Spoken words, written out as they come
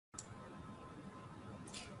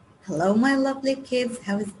Hello, my lovely kids.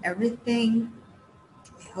 How is everything?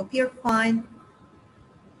 I hope you're fine.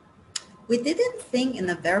 We didn't sing in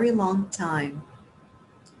a very long time.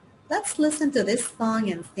 Let's listen to this song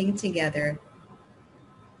and sing together.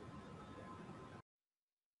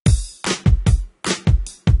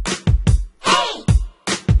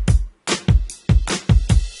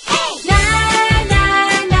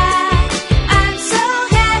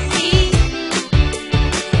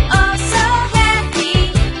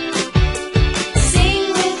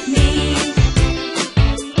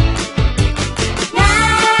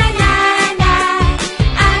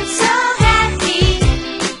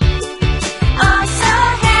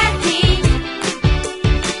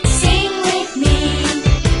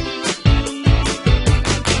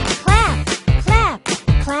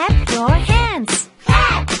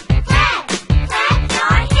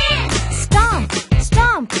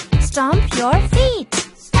 Stomp your feet.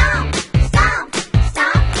 Stomp, stomp,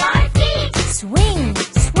 stomp your feet. Swing,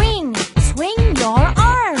 swing, swing your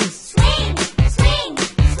arms. Swing, swing,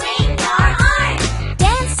 swing your arms.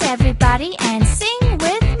 Dance everybody and sing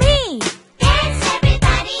with me. Dance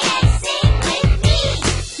everybody and sing with me.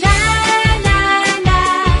 Na na na,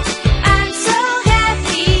 I'm so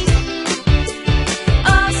happy.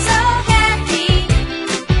 Oh so happy.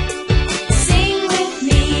 Sing with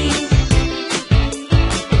me.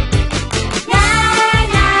 Na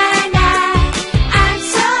na na, I'm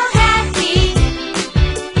so happy.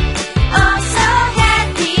 Oh so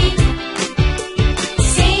happy.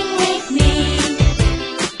 Sing with me.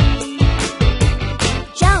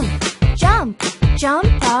 Jump, jump,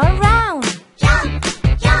 jump around. Jump,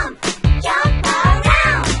 jump, jump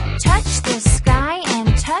around. Touch the sky and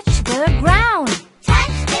touch the ground.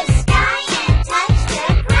 Touch the sky and touch the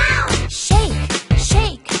ground. Shake,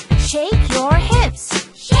 shake, shake your hips.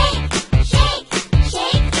 Shake, shake,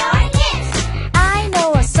 shake your hips. I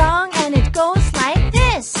know a song and it goes like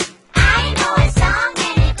this. I know a song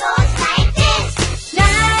and it goes like this. Na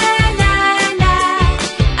na na,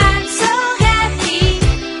 I'm so happy.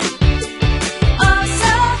 Oh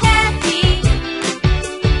so happy.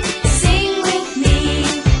 Sing with me.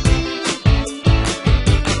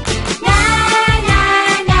 Na na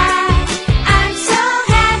na, I'm so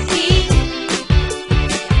happy.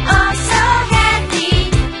 Oh so happy.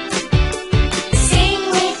 Sing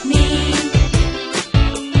with me.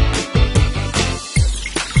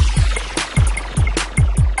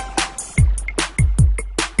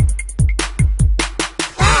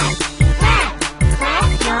 Clap, clap, clap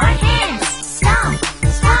your hands. Stomp,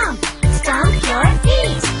 stomp, stomp your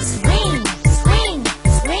feet. Swing, swing,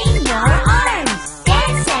 swing your arms.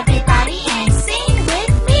 Dance everybody and sing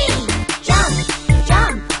with me. Jump,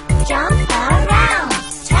 jump, jump around.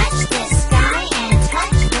 Touch the sky and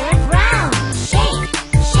touch the ground. Shake,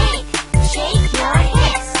 shake, shake your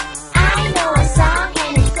hips. I know a song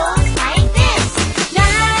and it goes like this. Na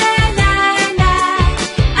na na,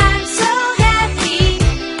 I'm so happy.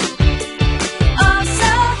 Oh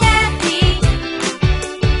so happy.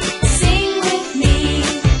 Sing with me.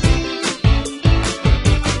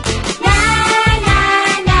 Na na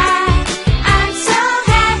na, I'm so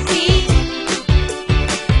happy.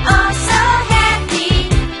 Oh so happy.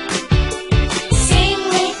 Sing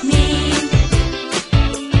with me.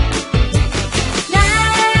 Na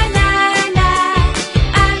na na,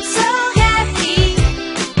 I'm so happy.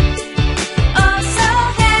 Oh so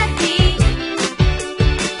happy.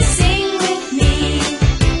 Sing with me.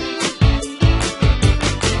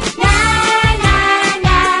 Na na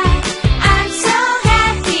na, I'm so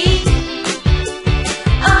happy.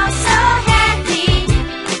 Oh so happy.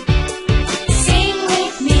 Sing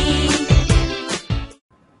with me.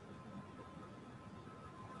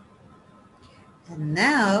 And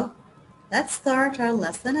now, let's start our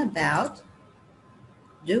lesson about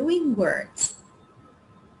doing words.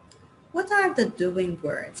 What are the doing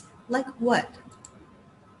words? Like what?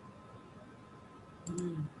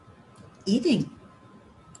 Eating.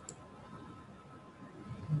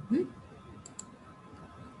 Mhm.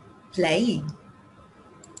 Playing.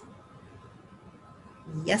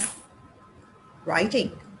 Yes.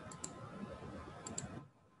 Writing.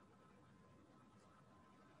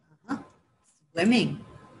 Uh-huh. Swimming.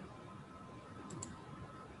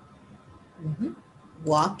 Mhm.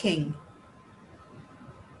 Walking.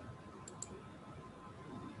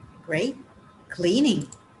 Great. Cleaning.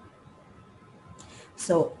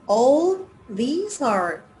 So all these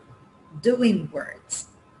are doing words.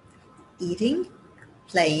 Eating,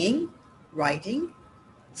 playing, writing,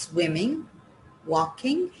 swimming,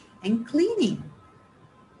 walking, and cleaning.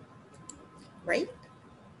 Great.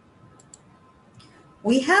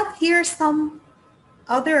 We have here some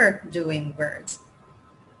other doing words.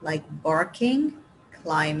 like barking,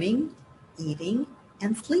 climbing, eating,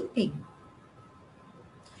 and sleeping.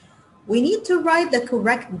 We need to write the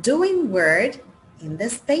correct doing word in the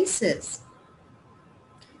spaces.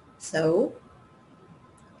 So,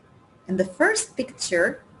 in the first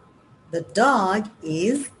picture, the dog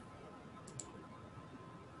is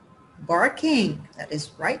barking. That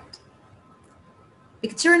is right.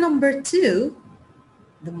 Picture number 2,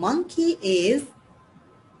 the monkey is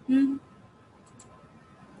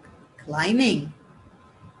climbing.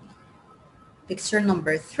 Picture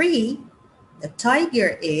number 3, the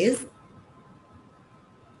tiger is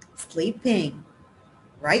sleeping,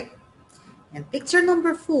 right? And picture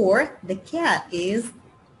number 4, the cat is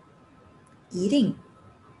eating.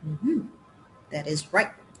 That is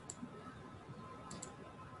right.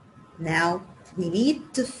 Now we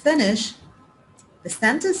need to finish the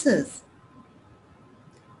sentences.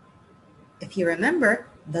 If you remember,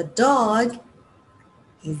 the dog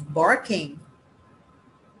is barking.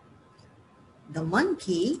 The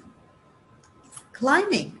monkey is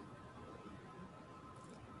climbing.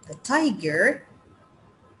 The tiger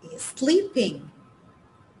is sleeping.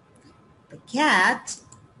 The cat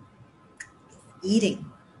is eating.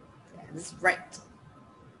 That is right.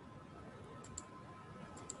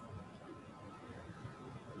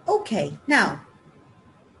 Okay, now,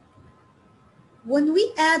 when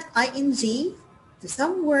we add ing to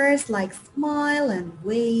some words like smile and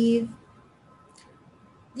wave,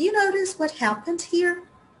 do you notice what happened here?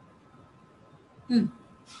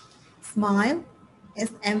 Smile,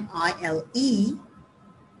 S-M-I-L-E,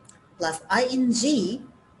 plus ing.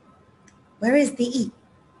 Where is the E?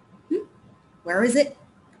 Where is it?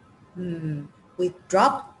 We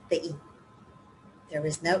dropped the E. There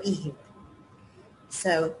is no E here.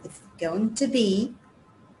 So it's going to be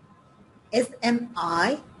S-M-I-L-I-N-G.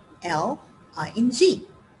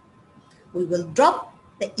 We will drop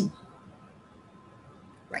the E.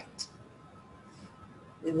 Right.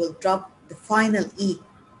 We will drop the final E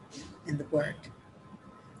in the word.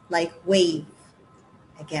 Like wave.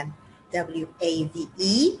 Again,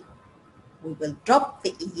 W-A-V-E. We will drop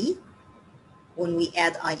the E when we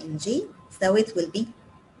add ing. So it will be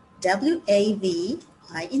W-A-V-I-N-G.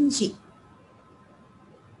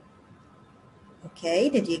 Okay,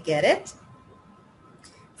 did you get it?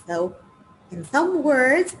 So, in some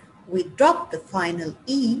words, we drop the final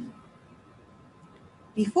E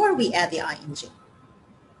before we add the ing.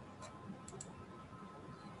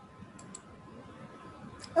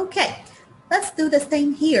 Okay, let's do the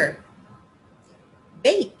same here.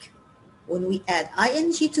 Bake. When we add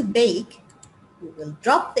ing to bake, we will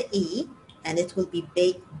drop the E and it will be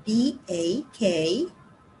bake, B-A-K-I-N-G.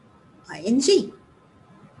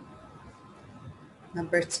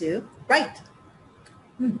 Number 2, write.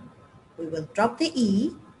 We will drop the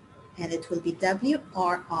E and it will be W-R-I-T-I-N-G.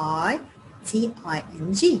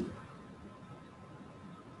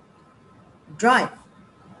 Drive.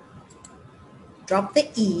 Drop the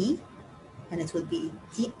E and it will be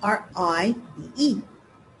D-R-I-V-E.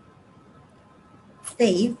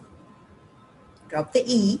 Save. Drop the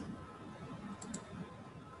E.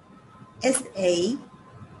 S-A-V-I-N-G.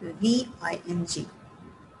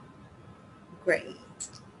 Great.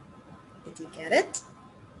 Did you get it?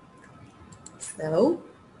 So,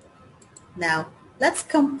 now let's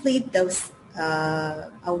complete those,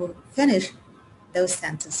 finish those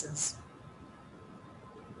sentences.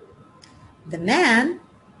 The man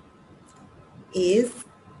is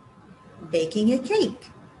baking a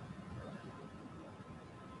cake.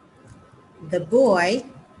 The boy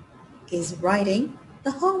is writing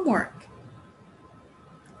the homework.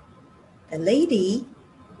 The lady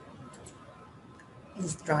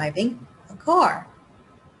is driving a car.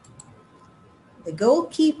 The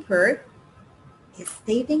goalkeeper is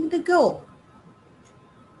saving the goal.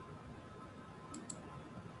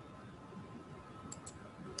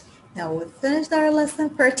 Now we've finished our lesson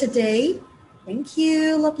for today. Thank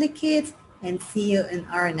you, lovely kids, and see you in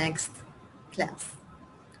our next class.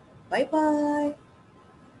 Bye-bye.